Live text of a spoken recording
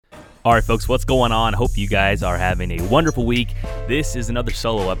All right, folks, what's going on? Hope you guys are having a wonderful week. This is another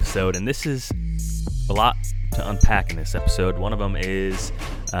solo episode, and this is a lot to unpack in this episode. One of them is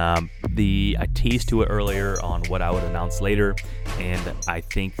I teased to it earlier on what I would announce later, and I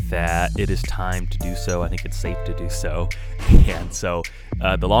think that it is time to do so. I think it's safe to do so. And so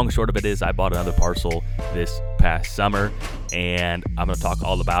the long and short of it is I bought another parcel this past summer, and I'm going to talk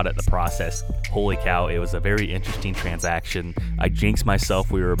all about it, the process. Holy cow, it was a very interesting transaction. I jinxed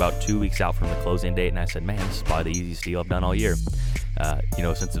myself. We were about 2 weeks out from the closing date, and I said, man, this is probably the easiest deal I've done all year.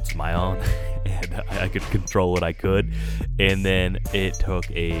 Since it's my own and I could control what I could. And then it took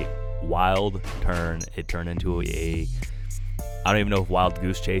a wild turn. It turned into I don't even know if wild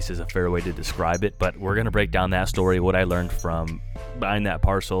goose chase is a fair way to describe it, but we're going to break down that story, what I learned from buying that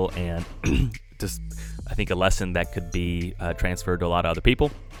parcel, and just, I think, a lesson that could be transferred to a lot of other people.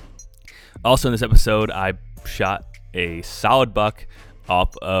 Also in this episode, I shot a solid buck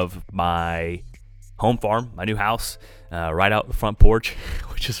off of my home farm, my new house, right out the front porch,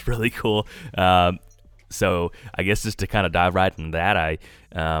 which is really cool. So I guess just to kind of dive right into that,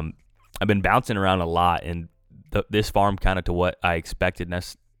 I've been bouncing around a lot, and this farm, kind of to what I expected,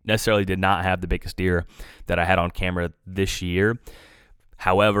 necessarily did not have the biggest deer that I had on camera this year.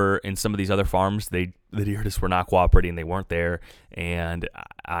 However, in some of these other farms, the deer just were not cooperating. They weren't there, and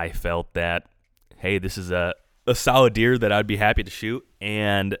I felt that, hey, this is a solid deer that I'd be happy to shoot.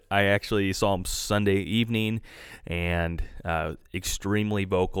 And I actually saw him Sunday evening, and extremely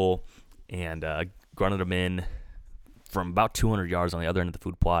vocal, and grunted him in from about 200 yards on the other end of the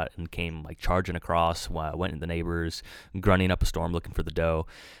food plot, and came like charging across, went into the neighbors, grunting up a storm looking for the doe.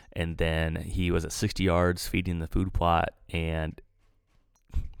 And then he was at 60 yards feeding the food plot, and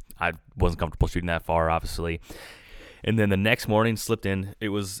I wasn't comfortable shooting that far, obviously. And then the next morning slipped in. It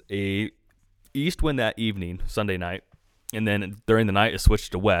was a east wind that evening, Sunday night, and then during the night it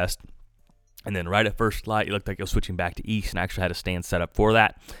switched to west, and then right at first light it looked like it was switching back to east, and I actually had a stand set up for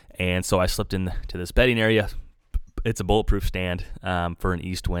that. And so I slipped into this bedding area. It's a bulletproof stand for an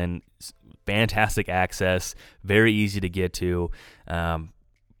east wind. Fantastic access, very easy to get to.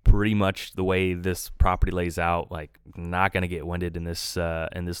 Pretty much the way this property lays out, like, not going to get winded in this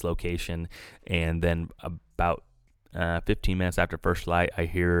location. And then about 15 minutes after first light, I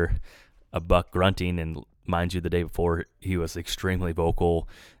hear a buck grunting, and mind you, the day before he was extremely vocal,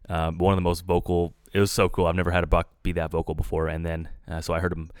 one of the most vocal. It was so cool. I've never had a buck be that vocal before. And then so I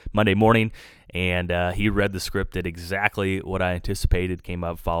heard him Monday morning, and he read the script, did exactly what I anticipated, came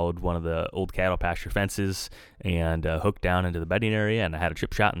up, followed one of the old cattle pasture fences, and hooked down into the bedding area, and I had a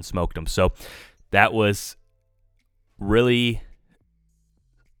chip shot and smoked him. So that was really,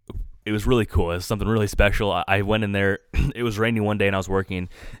 it was really cool. It was something really special. I went in there. It was raining one day, and I was working,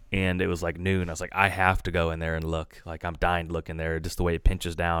 and it was like noon. I was like, I have to go in there and look. Like, I'm dying to look in there, just the way it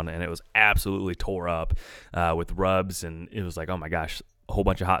pinches down. And it was absolutely tore up with rubs, and it was like, oh my gosh, a whole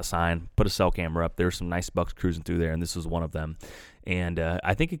bunch of hot sign. Put a cell camera up. There were some nice bucks cruising through there, and this was one of them. And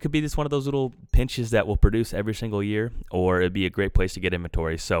I think it could be just one of those little pinches that will produce every single year, or it'd be a great place to get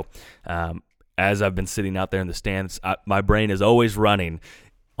inventory. So as I've been sitting out there in the stands, my brain is always running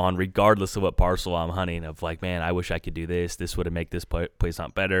on, regardless of what parcel I'm hunting, of like, man, I wish I could do this. This would have make this place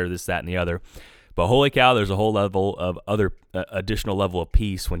hunt better, this, that, and the other. But holy cow, there's a whole level of other additional level of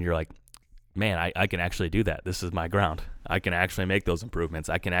peace when you're like, man, I can actually do that. This is my ground. I can actually make those improvements.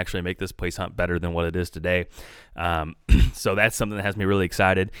 I can actually make this place hunt better than what it is today. So that's something that has me really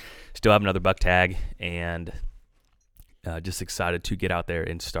excited. Still have another buck tag, and just excited to get out there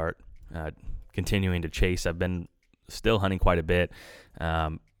and start continuing to chase. I've been still hunting quite a bit.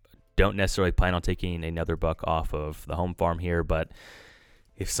 Don't necessarily plan on taking another buck off of the home farm here, but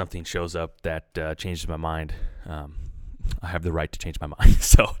if something shows up that changes my mind, I have the right to change my mind.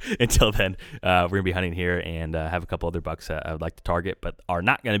 So until then, we're going to be hunting here, and have a couple other bucks that I would like to target, but are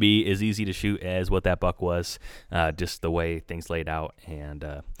not going to be as easy to shoot as what that buck was, just the way things laid out, and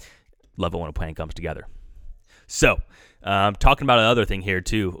love it when a plan comes together. So talking about another thing here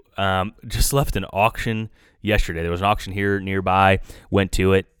too, just left an auction yesterday. There was an auction here nearby, went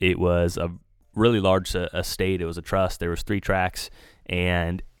to it. It was a really large estate. It was a trust. There was 3 tracks,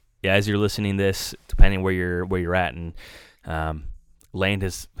 and as you're listening to this, depending where you're at, and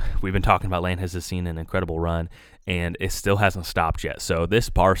we've been talking about land has seen an incredible run, and it still hasn't stopped yet. So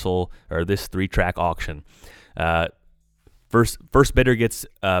this parcel, or this 3-track auction, First bidder gets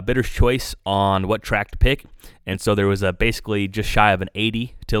bidder's choice on what track to pick, and so there was basically just shy of an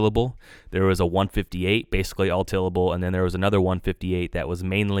 80 tillable. There was a 158, basically all tillable, and then there was another 158 that was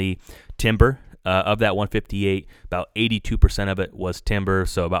mainly timber. Of that 158, about 82% of it was timber,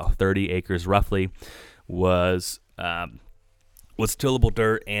 so about 30 acres roughly was was tillable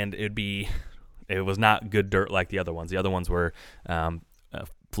dirt, and it was not good dirt like the other ones. The other ones were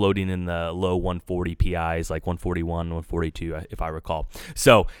floating in the low 140 PIs, like 141, 142, if I recall.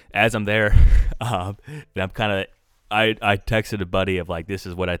 So as I'm there, I texted a buddy of like, this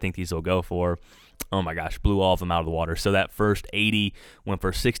is what I think these will go for. Oh my gosh, blew all of them out of the water. So that first 80 went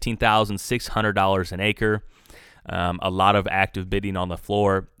for $16,600 an acre. A lot of active bidding on the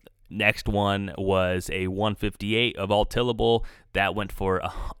floor. Next one was a 158 of all tillable. That went for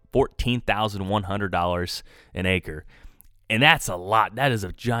 $14,100 an acre. And that's a lot. That is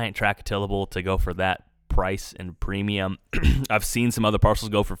a giant tract of tillable to go for that price and premium. I've seen some other parcels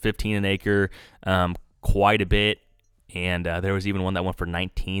go for $15 an acre, quite a bit. And there was even one that went for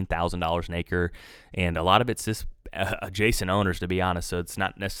 $19,000 an acre. And a lot of it's just adjacent owners, to be honest. So it's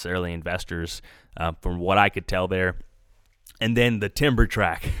not necessarily investors, from what I could tell there. And then the timber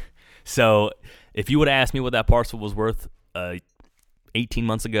tract. So if you would have asked me what that parcel was worth 18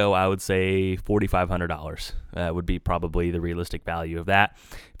 months ago, I would say $4,500 would be probably the realistic value of that.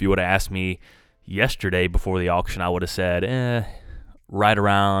 If you would have asked me yesterday before the auction, I would have said right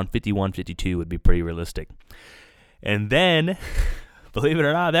around 51, 52 would be pretty realistic. And then, believe it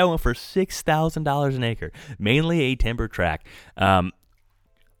or not, that went for $6,000 an acre, mainly a timber tract.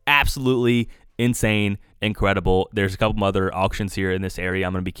 Absolutely insane, incredible. There's a couple other auctions here in this area.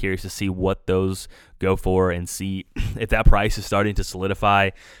 I'm going to be curious to see what those go for and see if that price is starting to solidify.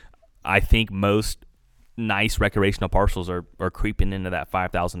 I think most nice recreational parcels are creeping into that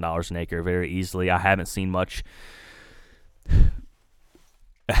 $5,000 an acre very easily. I haven't seen much.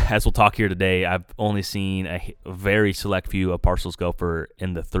 As we'll talk here today, I've only seen a very select few of parcels go for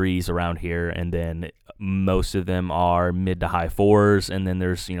in the threes around here, and then most of them are mid to high fours, and then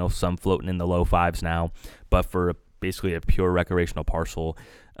there's some floating in the low fives now. But for basically a pure recreational parcel,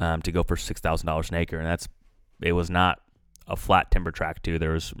 to go for $6,000 an acre, and it was not a flat timber tract too.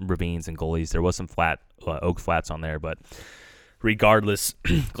 There was ravines and gullies. There was some flat oak flats on there, but regardless,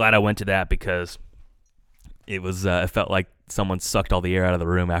 glad I went to that because it was it felt like someone sucked all the air out of the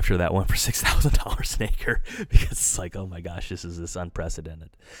room after that went for $6,000 an acre, because it's like, oh my gosh, this is unprecedented.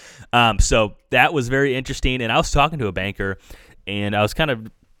 So that was very interesting. And I was talking to a banker, and I was kind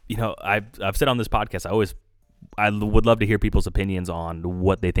of, I've said on this podcast, I would love to hear people's opinions on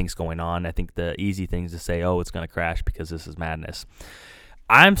what they think's going on. I think the easy thing is to say, oh, it's going to crash because this is madness.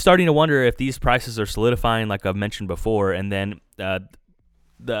 I'm starting to wonder if these prices are solidifying, like I've mentioned before. And then the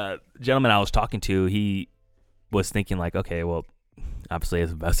gentleman I was talking to, he was thinking like, okay, well, obviously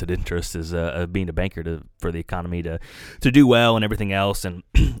his vested interest is being a banker for the economy to do well and everything else. And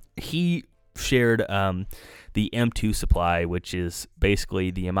he shared the M2 supply, which is basically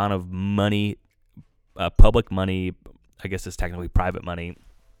the amount of money, public money, I guess it's technically private money,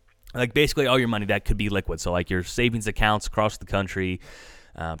 like basically all your money that could be liquid. So like your savings accounts across the country,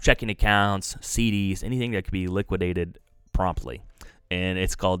 checking accounts, CDs, anything that could be liquidated promptly. And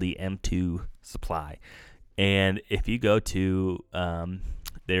it's called the M2 supply. And if you go to,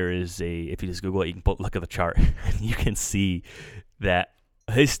 if you just Google it, you can look at the chart, and you can see that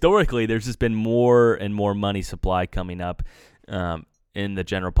historically there's just been more and more money supply coming up in the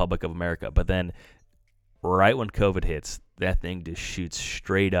general public of America. But then right when COVID hits, that thing just shoots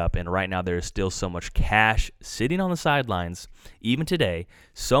straight up. And right now there is still so much cash sitting on the sidelines, even today,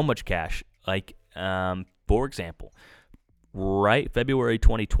 so much cash. Like, for example, right February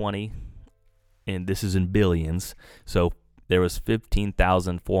 2020, and this is in billions, so there was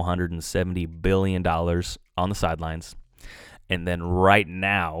 $15,470 billion on the sidelines. And then right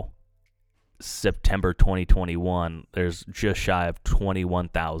now, September 2021, there's just shy of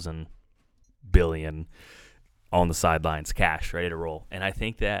 21,000 billion on the sidelines, cash ready to roll. And I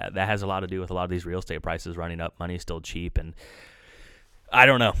think that has a lot to do with a lot of these real estate prices running up. Money is still cheap, and I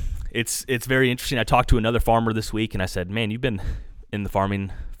don't know. It's very interesting. I talked to another farmer this week, and I said, man, you've been in the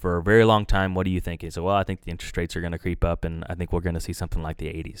farming for a very long time. What do you think? He said, well, I think the interest rates are going to creep up, and I think we're going to see something like the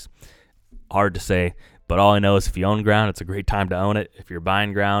 80s. Hard to say, but all I know is if you own ground, it's a great time to own it. If you're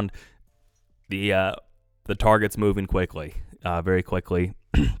buying ground, the target's moving quickly, very quickly.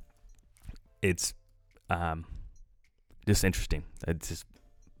 It's just interesting. It's just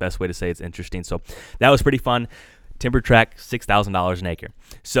best way to say it's interesting. So that was pretty fun. Timber tract, $6,000 an acre.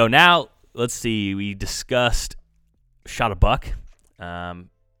 So now let's see. We discussed shot a buck.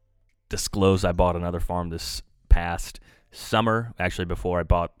 Disclosed I bought another farm this past summer, actually before I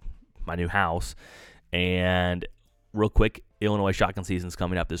bought my new house. And real quick, Illinois shotgun season's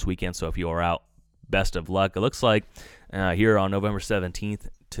coming up this weekend, so if you are out, best of luck. It looks like here on November 17th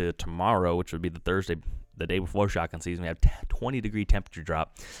to tomorrow, which would be the Thursday the day before shotgun season. We had 20-degree temperature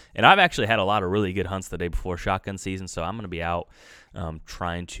drop. And I've actually had a lot of really good hunts the day before shotgun season, so I'm going to be out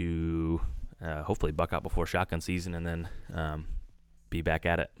trying to hopefully buck out before shotgun season and then be back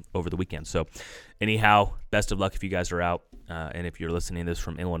at it over the weekend. So anyhow, best of luck if you guys are out and if you're listening to this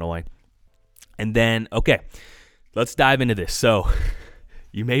from Illinois. And then, okay, let's dive into this. So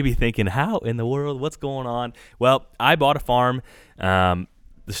you may be thinking, how in the world? What's going on? Well, I bought a farm. The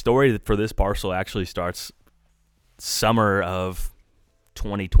story for this parcel actually starts summer of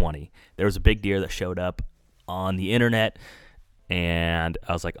 2020. There was a big deer that showed up on the internet, and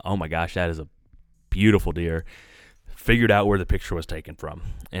I was like, oh my gosh, that is a beautiful deer. Figured out where the picture was taken from.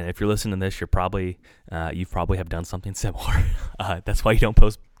 And if you're listening to this, you probably have done something similar. That's why you don't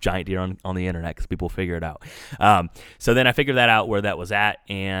post giant deer on the internet, because people figure it out. So then I figured that out where that was at,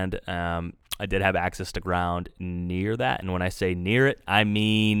 and I did have access to ground near that. And when I say near it, I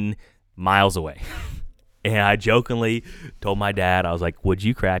mean miles away. And I jokingly told my dad, I was like, would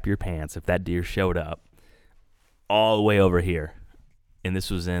you crap your pants if that deer showed up all the way over here? And this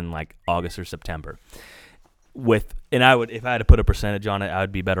was in like August or September. And I would, if I had to put a percentage on it, I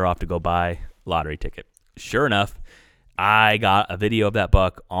would be better off to go buy lottery ticket. Sure enough, I got a video of that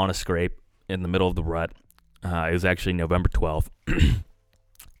buck on a scrape in the middle of the rut. It was actually November 12th.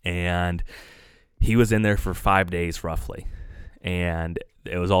 And he was in there for 5 days roughly. And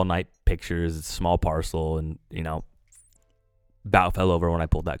it was all night pictures, it's a small parcel, and, about fell over when I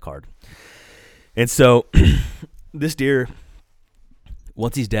pulled that card. And so this deer,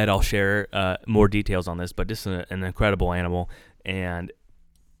 once he's dead, I'll share more details on this, but just an incredible animal. And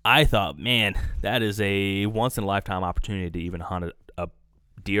I thought, man, that is a once-in-a-lifetime opportunity to even hunt a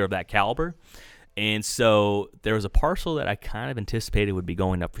deer of that caliber. And so there was a parcel that I kind of anticipated would be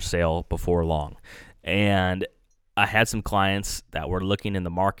going up for sale before long. And I had some clients that were looking in the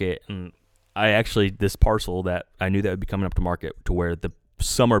market, and this parcel that I knew that would be coming up to market to where the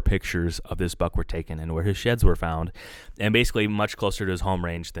summer pictures of this buck were taken and where his sheds were found, and basically much closer to his home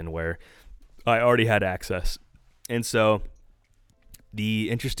range than where I already had access. And so the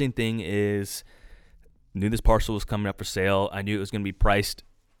interesting thing is, knew this parcel was coming up for sale. I knew it was going to be priced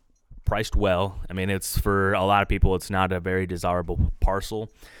well. I mean, it's, for a lot of people, it's not a very desirable parcel.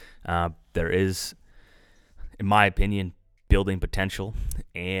 There is, in my opinion, building potential,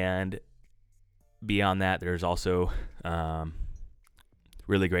 and beyond that, there's also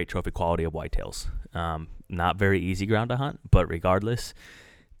really great trophy quality of whitetails. Not very easy ground to hunt, but regardless,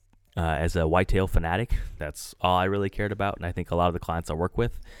 as a whitetail fanatic, that's all I really cared about. And I think a lot of the clients I work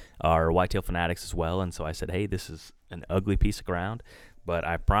with are whitetail fanatics as well. And so I said, hey, this is an ugly piece of ground, but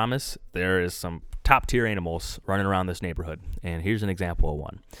I promise there is some top tier animals running around this neighborhood. And here's an example of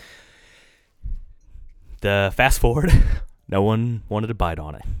one. The fast forward, no one wanted to bite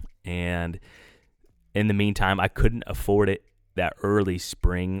on it. And in the meantime, I couldn't afford it that early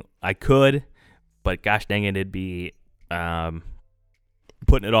spring. I could, but gosh dang it, it'd be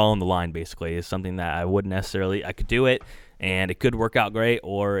putting it all on the line, basically. Is something that I wouldn't necessarily, I could do it and it could work out great,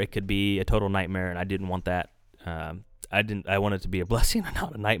 or it could be a total nightmare, and I didn't want that. I want it to be a blessing and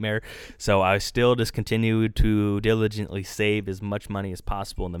not a nightmare. So I still just continued to diligently save as much money as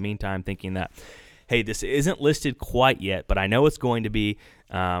possible in the meantime, thinking that, hey, this isn't listed quite yet, but I know it's going to be.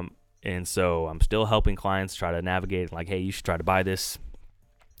 And so I'm still helping clients try to navigate, like, hey, you should try to buy this.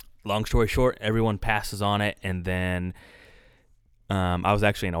 Long story short, everyone passes on it. And then I was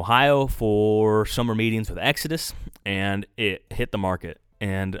actually in Ohio for summer meetings with Exodus, and it hit the market.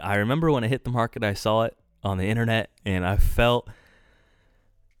 And I remember when it hit the market, I saw it on the internet, and I felt,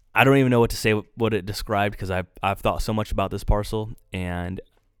 I don't even know what to say, what it described, because I've thought so much about this parcel, and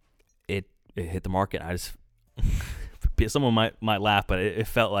it hit the market. I just... Someone might laugh, but it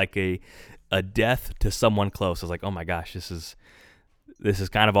felt like a death to someone close. I was like, oh my gosh, this is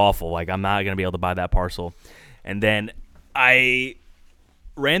kind of awful. Like, I'm not going to be able to buy that parcel. And then I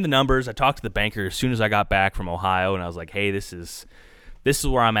ran the numbers. I talked to the banker as soon as I got back from Ohio, and I was like, hey, this is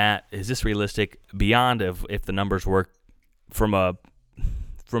where I'm at. Is this realistic? Beyond if the numbers work from a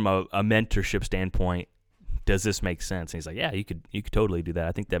mentorship standpoint, does this make sense? And he's like, yeah, you could totally do that.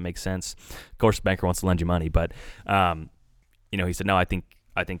 I think that makes sense. Of course, the banker wants to lend you money, but he said, no, I think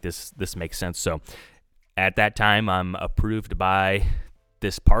this makes sense. So at that time, I'm approved to buy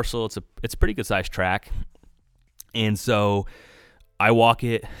this parcel. It's a pretty good sized tract, and so I walk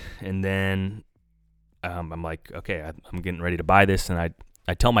it, and then I'm like, okay, I'm getting ready to buy this, and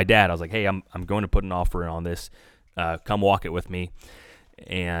I tell my dad, I was like, hey, I'm going to put an offer in on this. Come walk it with me,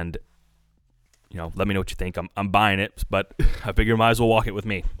 and let me know what you think. I'm buying it, but I figure I might as well walk it with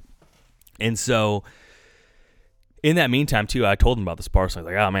me. And so in that meantime, too, I told him about this parcel. I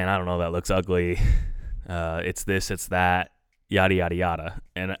was like, oh, man, I don't know. That looks ugly. It's this, it's that, yada, yada, yada.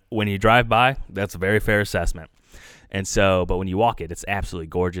 And when you drive by, that's a very fair assessment. And so, but when you walk it, it's absolutely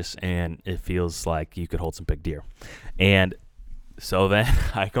gorgeous, and it feels like you could hold some big deer. And so then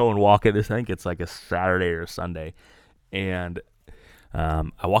I go and walk it. I think it's like a Saturday or a Sunday. And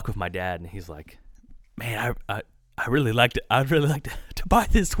I walk with my dad, and he's like, man, I'd really like to buy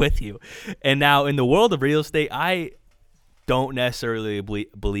this with you. And now in the world of real estate, I don't necessarily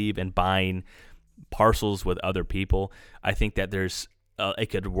believe in buying parcels with other people. I think that it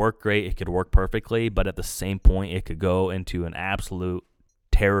could work great, it could work perfectly, but at the same point, it could go into an absolute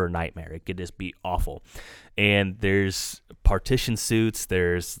terror nightmare. It could just be awful. And there's partition suits.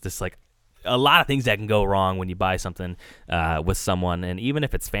 There's this like a lot of things that can go wrong when you buy something with someone, and even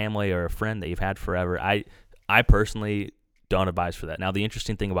if it's family or a friend that you've had forever, I personally don't advise for that. Now, the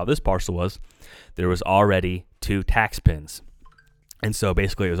interesting thing about this parcel was there was already 2 tax pins. And so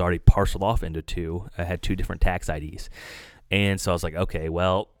basically it was already parceled off into 2. I had 2 different tax IDs. And so I was like, okay,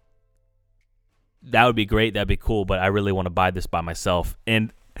 well, that would be great. That'd be cool. But I really want to buy this by myself.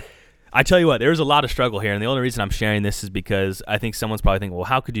 And I tell you what, there's a lot of struggle here. And the only reason I'm sharing this is because I think someone's probably thinking, well,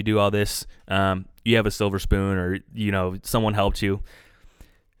 how could you do all this? You have a silver spoon, or, someone helped you.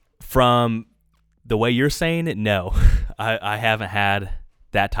 From the way you're saying it, no, I haven't had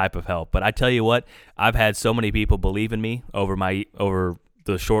that type of help. But I tell you what, I've had so many people believe in me over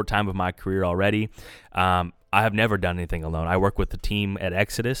the short time of my career already. I have never done anything alone. I work with the team at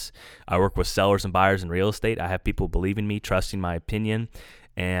Exodus. I work with sellers and buyers in real estate. I have people believe in me, trusting my opinion,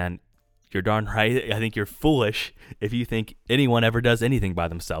 and you're darn right. I think you're foolish if you think anyone ever does anything by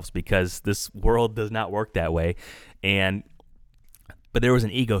themselves, because this world does not work that way. But there was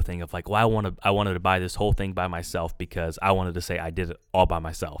an ego thing of like, well, I wanted to buy this whole thing by myself because I wanted to say I did it all by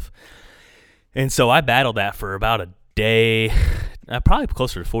myself. And so I battled that for about a day, probably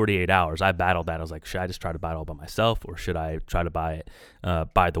closer to 48 hours. I battled that. I was like, should I just try to buy it all by myself, or should I try to buy it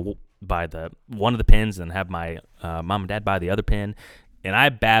by the one of the pins and have my mom and dad buy the other pin? And I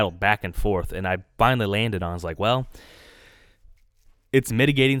battled back and forth, and I finally landed on, I was like, well, it's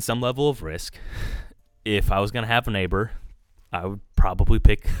mitigating some level of risk. If I was going to have a neighbor, I would probably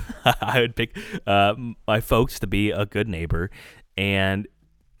pick my folks to be a good neighbor. And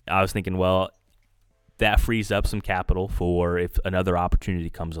I was thinking, well, that frees up some capital for if another opportunity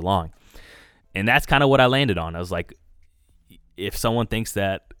comes along. And that's kind of what I landed on. I was like, if someone thinks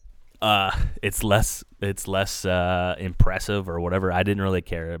that it's less impressive or whatever, I didn't really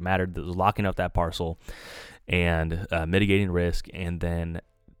care. It mattered that it was locking up that parcel and mitigating risk, and then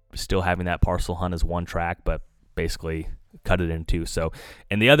still having that parcel hunt as one track, but basically cut it in 2. So,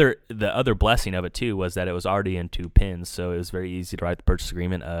 and the other blessing of it too was that it was already in 2 pins, so it was very easy to write the purchase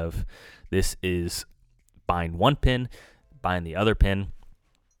agreement of this is buying 1 pin, buying the other pin,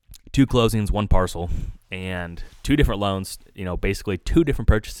 2 closings, 1 parcel, and 2 different loans, basically 2 different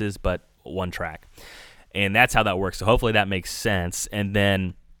purchases, but 1 track. And that's how that works. So hopefully that makes sense. And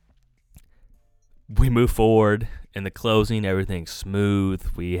then we move forward in the closing, everything's smooth.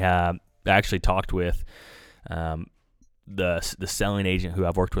 We have actually talked with the selling agent who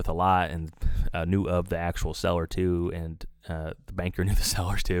I've worked with a lot, and knew of the actual seller too, and the banker knew the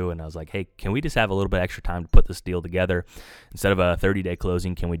sellers too. And I was like, hey, can we just have a little bit extra time to put this deal together? Instead of a 30-day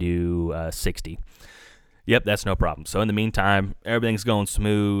closing, can we do 60? Yep, that's no problem. So in the meantime, everything's going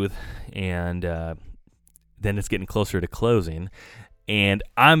smooth, and then it's getting closer to closing. And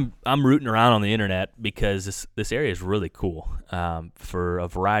I'm rooting around on the internet because this area is really cool for a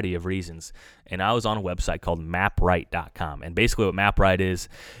variety of reasons. And I was on a website called MapRight.com. And basically what MapRight is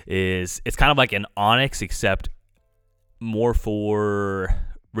it's kind of like an Onyx, except more for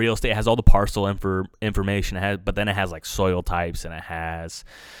real estate. It has all the parcel information, but then it has like soil types, and it has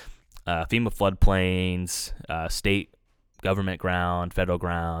FEMA floodplains, state government ground, federal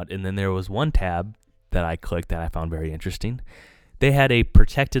ground. And then there was one tab that I clicked that I found very interesting. They had a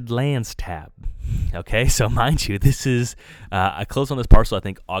protected lands tab. Okay, so mind you, this is, I closed on this parcel, I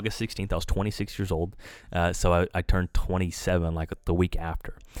think August 16th. I was 26 years old. So I turned 27 like the week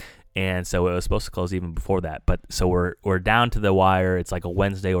after. And so it was supposed to close even before that. But so we're down to the wire. It's like a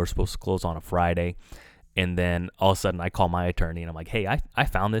Wednesday. We're supposed to close on a Friday. And then all of a sudden I call my attorney and I'm like, hey, I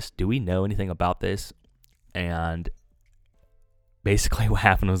found this. Do we know anything about this? And basically what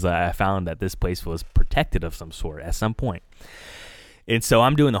happened was I found that this place was protected of some sort at some point. And so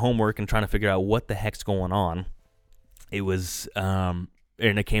I'm doing the homework and trying to figure out what the heck's going on. It was, and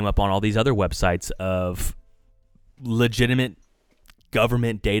it came up on all these other websites of legitimate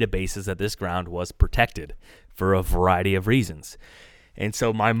government databases that this ground was protected for a variety of reasons. And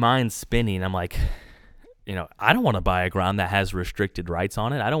so my mind's spinning. I'm like, I don't want to buy a ground that has restricted rights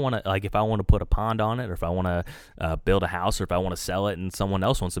on it. I don't want to, like, if I want to put a pond on it, or if I want to build a house, or if I want to sell it and someone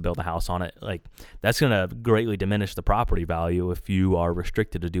else wants to build a house on it, like, that's going to greatly diminish the property value if you are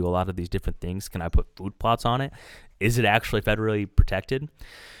restricted to do a lot of these different things. Can I put food plots on it? Is it actually federally protected?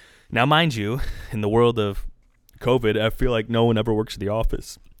 Now, mind you, in the world of COVID, I feel like no one ever works at the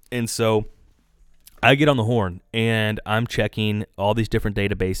office. And so I get on the horn and I'm checking all these different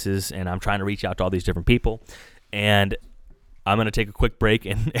databases and I'm trying to reach out to all these different people. And I'm going to take a quick break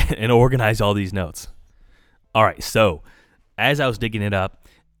and organize all these notes. All right, so as I was digging it up,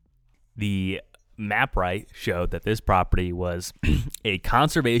 the MapRight showed that this property was a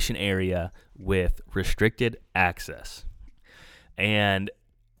conservation area with restricted access. And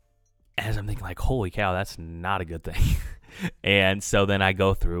as I'm thinking, like, holy cow, that's not a good thing. And so then I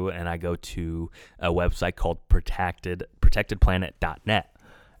go through and I go to a website called protectedplanet.net.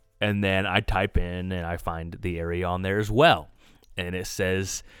 And then I type in and I find the area on there as well. And it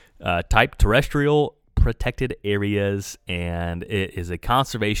says type terrestrial protected areas, and it is a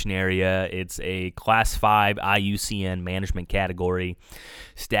conservation area. It's a class 5 IUCN management category,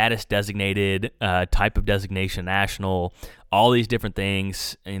 status designated, type of designation national, all these different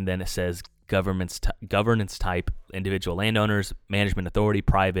things. And then it says governance type, individual landowners, management authority,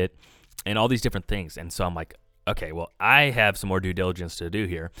 private, and all these different things. And so I'm like, okay, well, I have some more due diligence to do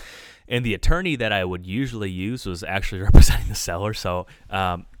here. And the attorney that I would usually use was actually representing the seller. So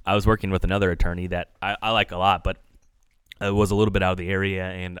I was working with another attorney that I like a lot, but it was a little bit out of the area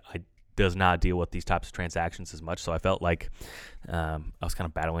and does not deal with these types of transactions as much. So I felt like I was kind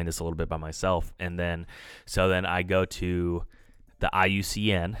of battling this a little bit by myself. And then I go to the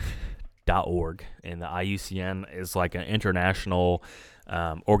IUCN.org, and the IUCN is like an international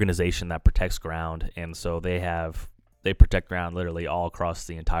organization that protects ground. And so they protect ground literally all across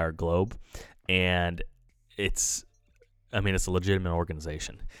the entire globe. And it's a legitimate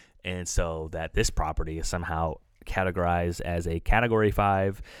organization. And so that this property is somehow categorized as a Category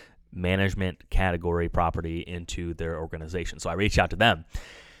 5 management category property into their organization. So I reach out to them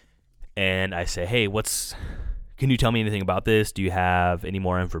and I say, hey, can you tell me anything about this? Do you have any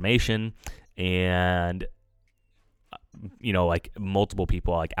more information? And like multiple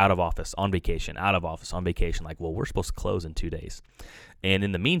people, like out of office, on vacation, like, well, we're supposed to close in 2 days. And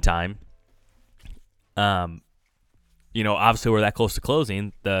in the meantime, obviously we're that close to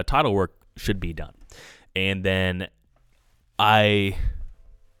closing, the title work should be done. And then I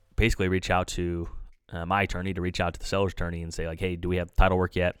basically reach out to my attorney to reach out to the seller's attorney and say, like, hey, do we have title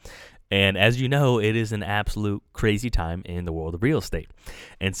work yet? And as you know, it is an absolute crazy time in the world of real estate.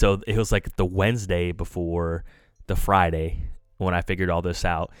 And so it was like the Wednesday before the Friday when I figured all this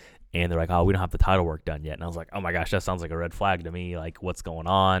out. And they're like, oh, we don't have the title work done yet. And I was like, oh my gosh, that sounds like a red flag to me. Like, what's going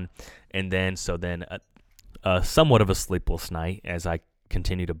on? And then somewhat of a sleepless night as I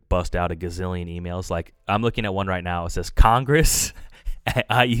continue to bust out a gazillion emails. Like, I'm looking at one right now. It says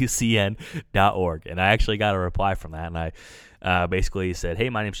Congress@IUCN.org. And I actually got a reply from that. And I basically said, hey,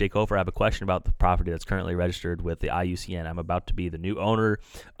 my name's Jake Hofer. I have a question about the property that's currently registered with the IUCN. I'm about to be the new owner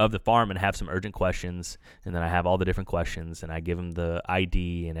of the farm and have some urgent questions. And then I have all the different questions, and I give them the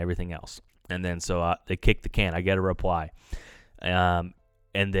ID and everything else. And then so they kick the can. I get a reply. And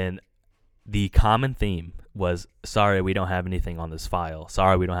then the common theme was, sorry, we don't have anything on this file.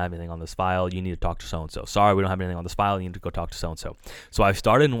 Sorry, we don't have anything on this file. You need to talk to so-and-so. Sorry, we don't have anything on this file. You need to go talk to so-and-so. So I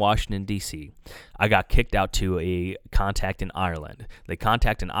started in Washington, D.C. I got kicked out to a contact in Ireland. The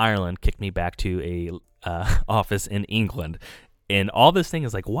contact in Ireland kicked me back to a office in England. And all this thing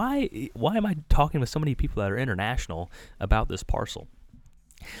is like, why am I talking with so many people that are international about this parcel?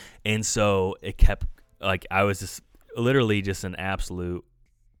 And so it kept, like, I was just literally just an absolute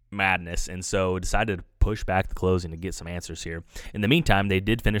madness, and so decided to push back the closing to get some answers here. In the meantime, they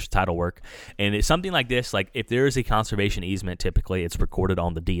did finish the title work, and it's something like this. Like, if there is a conservation easement, typically it's recorded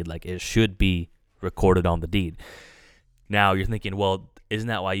on the deed. Like, it should be recorded on the deed. Now you're thinking, well, isn't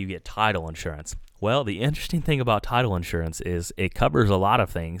that why you get title insurance? Well, the interesting thing about title insurance is it covers a lot of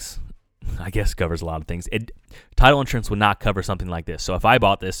things. I guess covers a lot of things. Title insurance would not cover something like this. So if I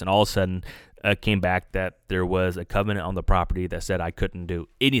bought this and all of a sudden came back that there was a covenant on the property that said I couldn't do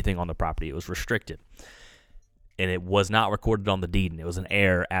anything on the property, it was restricted, and it was not recorded on the deed, and it was an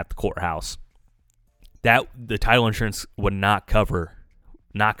error at the courthouse, that the title insurance would not cover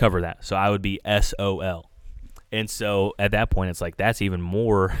that. So I would be SOL. And so at that point, it's like, that's even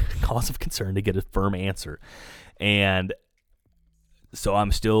more cause of concern to get a firm answer. And so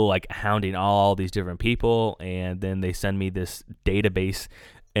I'm still like hounding all these different people, and then they send me this database,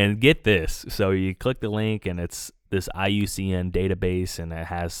 and get this. So you click the link, and it's this IUCN database, and it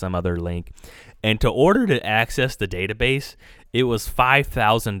has some other link. And to order to access the database, it was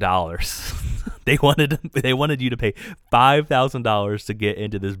 $5,000. They wanted you to pay $5,000 to get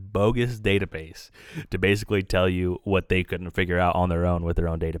into this bogus database to basically tell you what they couldn't figure out on their own with their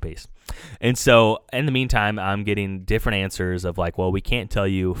own database. And so in the meantime, I'm getting different answers of like, well, we can't tell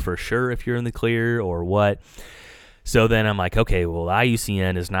you for sure if you're in the clear or what. So then I'm like, okay, well,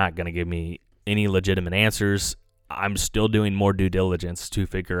 IUCN is not going to give me any legitimate answers. I'm still doing more due diligence to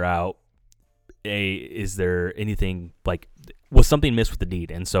figure out, is there anything, like, was something missed with the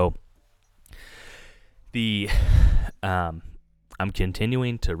deed? And so I'm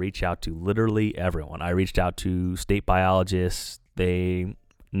continuing to reach out to literally everyone. I reached out to state biologists.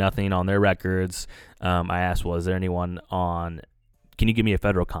 Nothing on their records. I asked, well, is there anyone can you give me a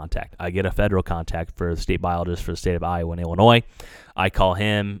federal contact? I get a federal contact for the state biologist for the state of Iowa and Illinois. I call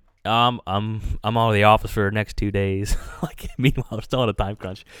him. I'm out of the office for the next 2 days. Meanwhile, I'm still on a time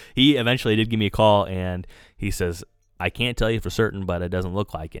crunch. He eventually did give me a call, and he says, I can't tell you for certain, but it doesn't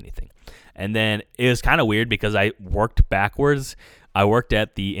look like anything. And then it was kind of weird because I worked backwards. I worked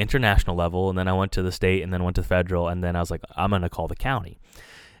at the international level, and then I went to the state, and then went to the federal, and then I was like, I'm going to call the county,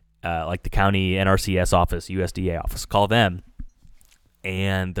 like the county NRCS office, USDA office. Call them,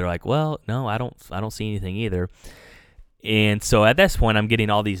 and they're like, well, no, I don't see anything either. And so at this point, I'm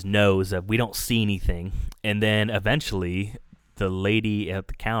getting all these no's of we don't see anything. And then eventually, the lady at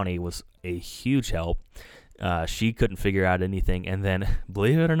the county was a huge help. She couldn't figure out anything. And then,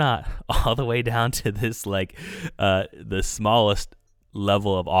 believe it or not, all the way down to this, the smallest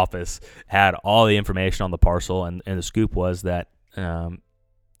level of office had all the information on the parcel. And the scoop was that, and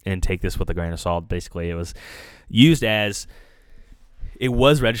take this with a grain of salt, basically it was used as, it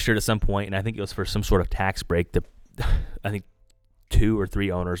was registered at some point, and I think it was for some sort of tax break. I think 2 or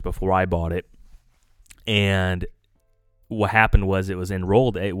 3 owners before I bought it. And what happened was it was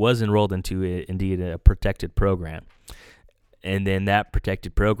enrolled into indeed a protected program. And then that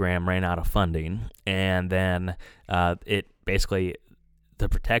protected program ran out of funding. And then it basically, the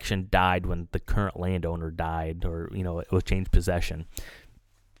protection died when the current landowner died, or, it was changed possession.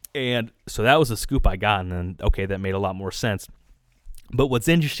 And so that was the scoop I got. And then, okay, that made a lot more sense. But what's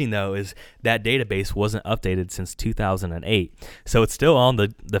interesting, though, is that database wasn't updated since 2008. So it's still on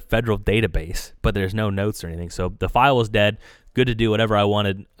the federal database, but there's no notes or anything. So the file was dead. Good to do whatever I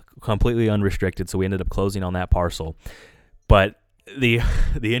wanted, completely unrestricted. So we ended up closing on that parcel. But the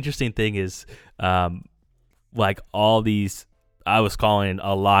interesting thing is, all these, I was calling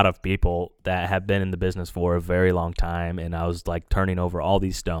a lot of people that have been in the business for a very long time, and I was turning over all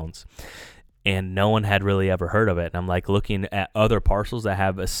these stones. And no one had really ever heard of it. And I'm looking at other parcels that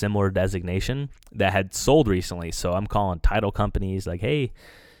have a similar designation that had sold recently. So I'm calling title companies hey,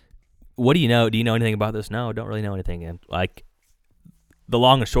 what do you know? Do you know anything about this? No, don't really know anything. And the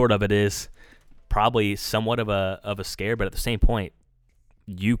long and short of it is probably somewhat of a scare, but at the same point,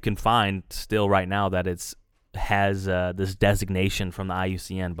 you can find still right now that has this designation from the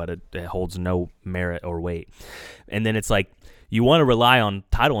IUCN, but it holds no merit or weight. And then it's you want to rely on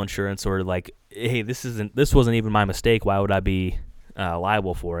title insurance, or hey, this wasn't even my mistake. Why would I be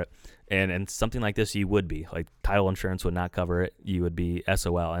liable for it? And something like this, you would be. Title insurance would not cover it. You would be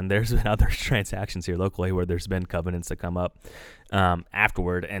SOL. And there's been other transactions here locally where there's been covenants that come up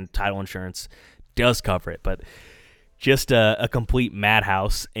afterward, and title insurance does cover it. But just a complete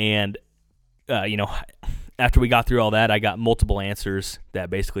madhouse. And after we got through all that, I got multiple answers that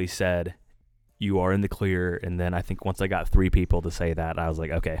basically said, you are in the clear. And then I think once I got 3 people to say that, I was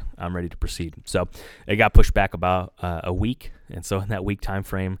like, okay, I'm ready to proceed. So it got pushed back about a week. And so in that week time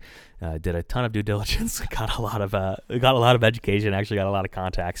frame, did a ton of due diligence, got a lot of education, actually got a lot of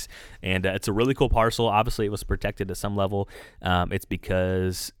contacts. And it's a really cool parcel. Obviously, it was protected at some level. It's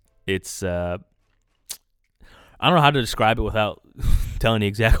because it's I don't know how to describe it without telling you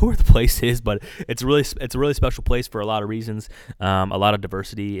exactly where the place is, but it's a really special place for a lot of reasons, a lot of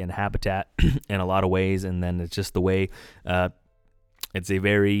diversity and habitat in a lot of ways, and then it's just the way it's a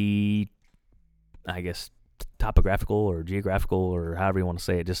very, I guess, topographical or geographical or however you want to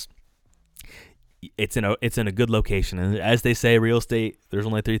say it. Just it's in a good location, and as they say, real estate, there's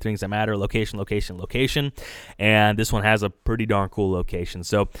only 3 things that matter: location, location, location. And this one has a pretty darn cool location.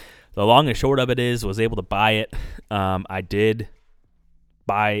 So the long and short of it is, was able to buy it. I did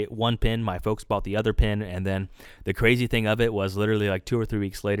buy one pin. My folks bought the other pin. And then the crazy thing of it was literally 2 or 3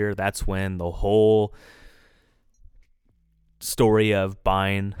 weeks later, that's when the whole story of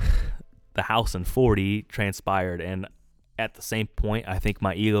buying the house in 40 transpired. And at the same point, I think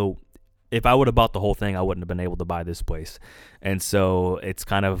my ego if I would have bought the whole thing, I wouldn't have been able to buy this place. And so it's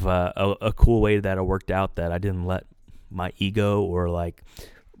kind of a cool way that it worked out, that I didn't let my ego or like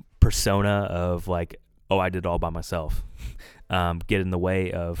persona of like, oh, I did it all by myself, get in the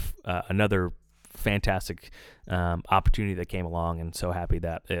way of another fantastic opportunity that came along. And so happy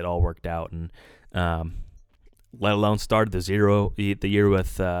that it all worked out. And let alone started the year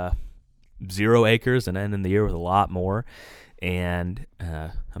with 0 acres and ending the year with a lot more. And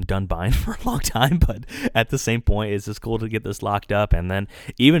I'm done buying for a long time, but at the same point, it's just cool to get this locked up. And then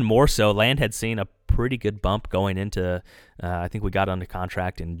even more so, land had seen a pretty good bump going into, I think we got under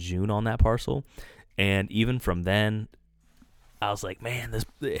contract in June on that parcel. And even from then, I was like, man,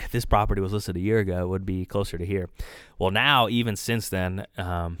 if this property was listed a year ago, it would be closer to here. Well, now, even since then,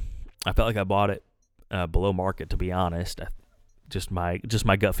 I felt like I bought it below market, to be honest. Just my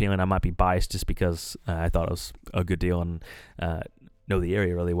gut feeling. I might be biased just because I thought it was a good deal and know the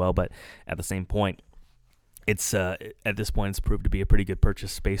area really well. But at the same point, it's at this point it's proved to be a pretty good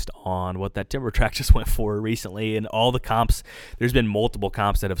purchase based on what that timber tract just went for recently, and all the comps. There's been multiple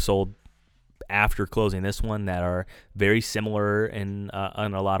comps that have sold after closing this one that are very similar in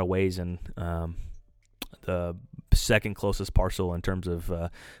a lot of ways. And the second closest parcel in terms of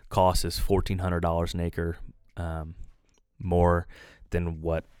cost is $1,400 an acre. More than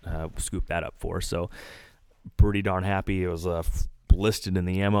what scooped that up for. So pretty darn happy. It was listed in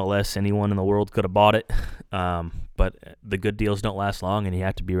the MLS. Anyone in the world could have bought it. But the good deals don't last long, and you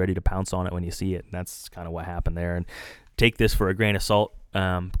have to be ready to pounce on it when you see it. And that's kind of what happened there. And take this for a grain of salt.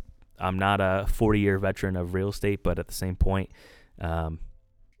 I'm not a 40-year veteran of real estate, but at the same point,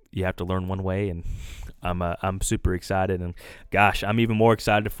 you have to learn one way. And I'm super excited. And gosh, I'm even more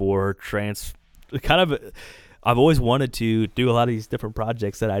excited for I've always wanted to do a lot of these different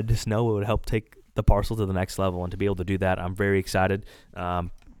projects that I just know would help take the parcel to the next level, and to be able to do that, I'm very excited.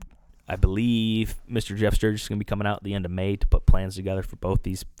 I believe Mr. Jeff Sturgis is going to be coming out at the end of May to put plans together for both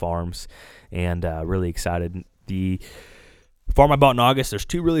these farms, and really excited. The farm I bought in August, there's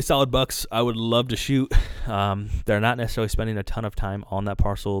 2 really solid bucks I would love to shoot. They're not necessarily spending a ton of time on that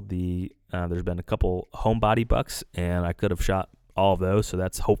parcel. There's been a couple homebody bucks, and I could have shot all of those, so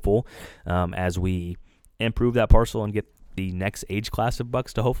that's hopeful as we improve that parcel and get the next age class of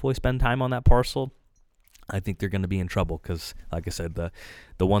bucks to hopefully spend time on that parcel. I think they're going to be in trouble because, like I said, the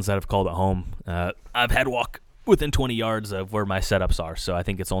ones that have called it home, I've had walk within 20 yards of where my setups are, so I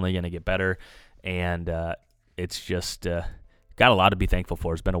think it's only going to get better, and it's just got a lot to be thankful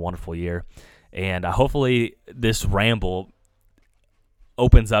for. It's been a wonderful year, and hopefully this ramble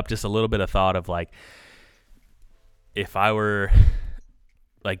opens up just a little bit of thought of, like, if I were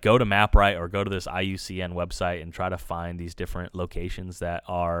like, go to MapRight or go to this IUCN website and try to find these different locations that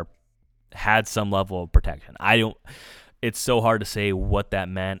had some level of protection. It's so hard to say what that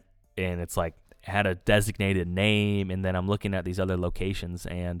meant, and it's like had a designated name, and then I'm looking at these other locations,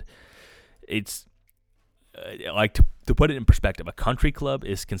 and it's like, to put it in perspective, a country club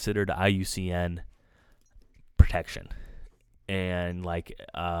is considered IUCN protection, and like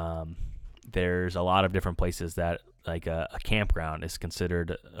there's a lot of different places that, like a campground is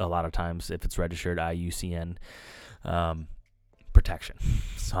considered a lot of times, if it's registered, IUCN protection.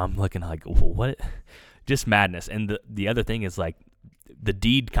 So I'm looking like, what? Just madness. And the other thing is, like, the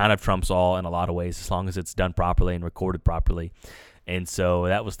deed kind of trumps all in a lot of ways, as long as it's done properly and recorded properly. And so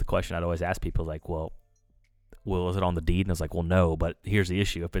that was the question I'd always ask people, like, well, is it on the deed? And I was like, well, no, but here's the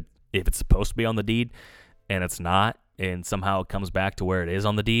issue. If it's supposed to be on the deed and it's not, and somehow it comes back to where it is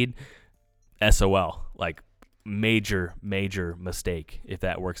on the deed, SOL, like, major mistake if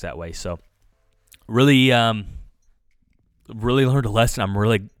that works that way. So really learned a lesson. I'm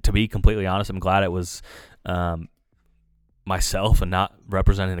really, to be completely honest, I'm glad it was myself and not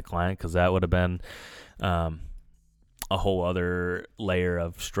representing the client, because that would have been a whole other layer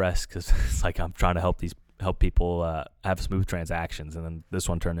of stress, because it's like I'm trying to help people have smooth transactions, and then this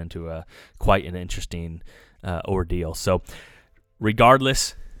one turned into quite an interesting ordeal. So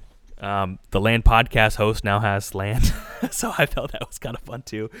regardless, the land podcast host now has land, so I felt that was kind of fun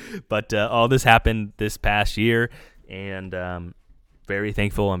too. But all this happened this past year, and very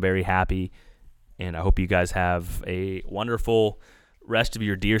thankful and very happy. And I hope you guys have a wonderful rest of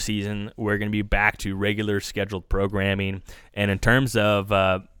your deer season. We're going to be back to regular scheduled programming. And in terms of,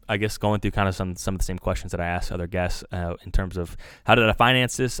 I guess, going through kind of some of the same questions that I asked other guests in terms of how did I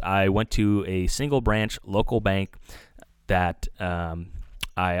finance this, I went to a single branch local bank that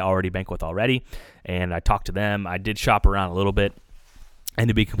I already bank with already, and I talked to them. I did shop around a little bit, and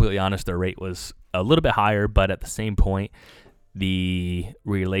to be completely honest, their rate was a little bit higher, but at the same point, the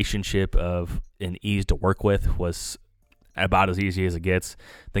relationship of an ease to work with was about as easy as it gets.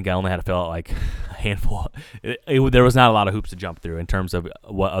 I think I only had to fill out like a handful. There was not a lot of hoops to jump through in terms of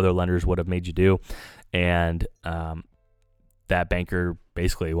what other lenders would have made you do. And that banker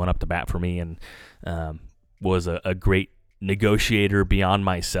basically went up to bat for me and was a great negotiator beyond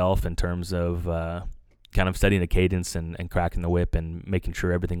myself in terms of kind of studying the cadence and cracking the whip and making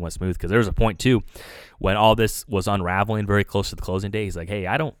sure everything went smooth. Because there was a point, too, when all this was unraveling very close to the closing day. He's like, hey,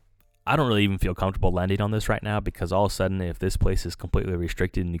 I don't really even feel comfortable lending on this right now, because all of a sudden, if this place is completely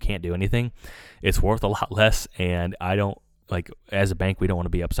restricted and you can't do anything, it's worth a lot less. And I don't, like, as a bank, we don't want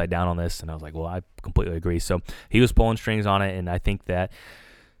to be upside down on this. And I was like, well, I completely agree. So he was pulling strings on it. And I think that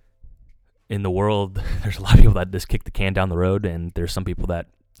in the world, there's a lot of people that just kick the can down the road. And there's some people that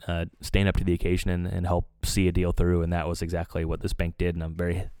stand up to the occasion and help see a deal through. And that was exactly what this bank did. And I'm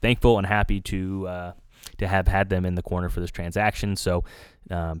very thankful and happy to have had them in the corner for this transaction. So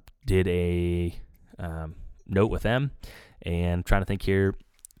did a note with them, and trying to think here,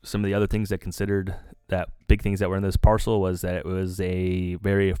 some of the other things that considered, that big things that were in this parcel, was that it was a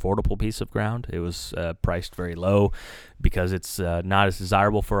very affordable piece of ground. It was priced very low because it's not as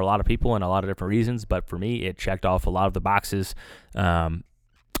desirable for a lot of people and a lot of different reasons. But for me, it checked off a lot of the boxes.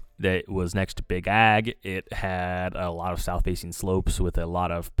 That was next to Big Ag. It had a lot of south-facing slopes with a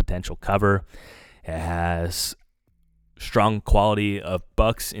lot of potential cover. It has strong quality of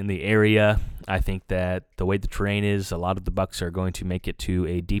bucks in the area. I think that the way the terrain is, a lot of the bucks are going to make it to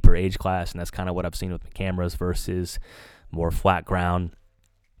a deeper age class, and that's kind of what I've seen with the cameras versus more flat ground.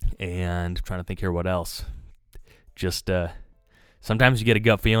 And I'm trying to think here what else. Just sometimes you get a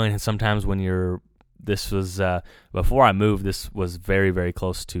gut feeling, and sometimes when this was before I moved, this was very, very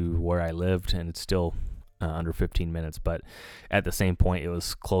close to where I lived, and it's still under 15 minutes. But at the same point, it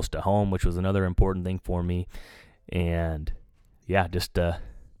was close to home, which was another important thing for me. And yeah, just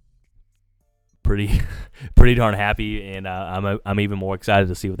pretty darn happy. And I'm even more excited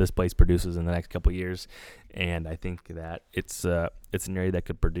to see what this place produces in the next couple of years. And I think that it's an area that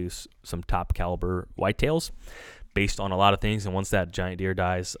could produce some top caliber whitetails based on a lot of things. And once that giant deer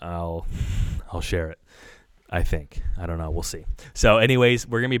dies, I'll share it. I think. I don't know. We'll see. So anyways,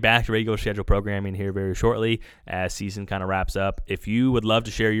 we're going to be back to regular schedule programming here very shortly as season kind of wraps up. If you would love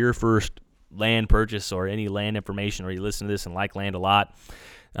to share your first land purchase or any land information, or you listen to this and like land a lot,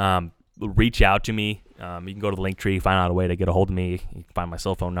 reach out to me. You can go to the link tree, find out a way to get a hold of me. You can find my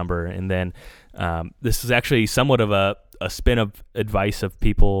cell phone number. And then this is actually somewhat of a spin of advice of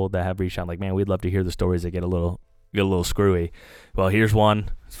people that have reached out like, man, we'd love to hear the stories that get a little screwy. Well, here's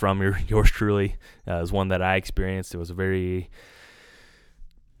one from yours truly. It was one that I experienced. It was a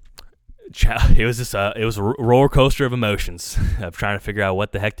roller coaster of emotions of trying to figure out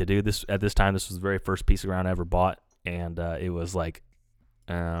what the heck to do. At this time, this was the very first piece of ground I ever bought, and it was like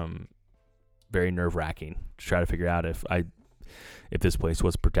very nerve-wracking to try to figure out if this place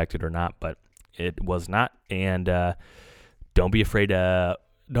was protected or not, but it was not. And don't be afraid to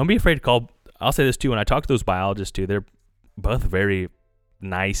call. I'll say this too, when I talk to those biologists too, they're both very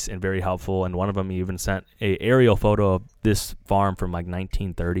nice and very helpful, and one of them even sent a aerial photo of this farm from like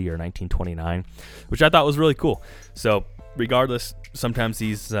 1930 or 1929, which I thought was really cool. So regardless, sometimes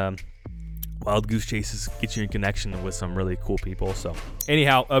these wild goose chases get you in connection with some really cool people. So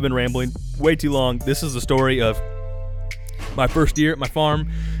anyhow, I've been rambling way too long. This is the story of my first year at my farm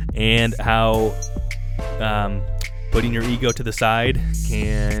and how putting your ego to the side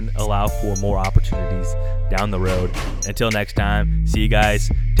can allow for more opportunities down the road. Until next time, see you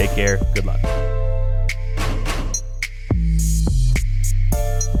guys. Take care. Good luck.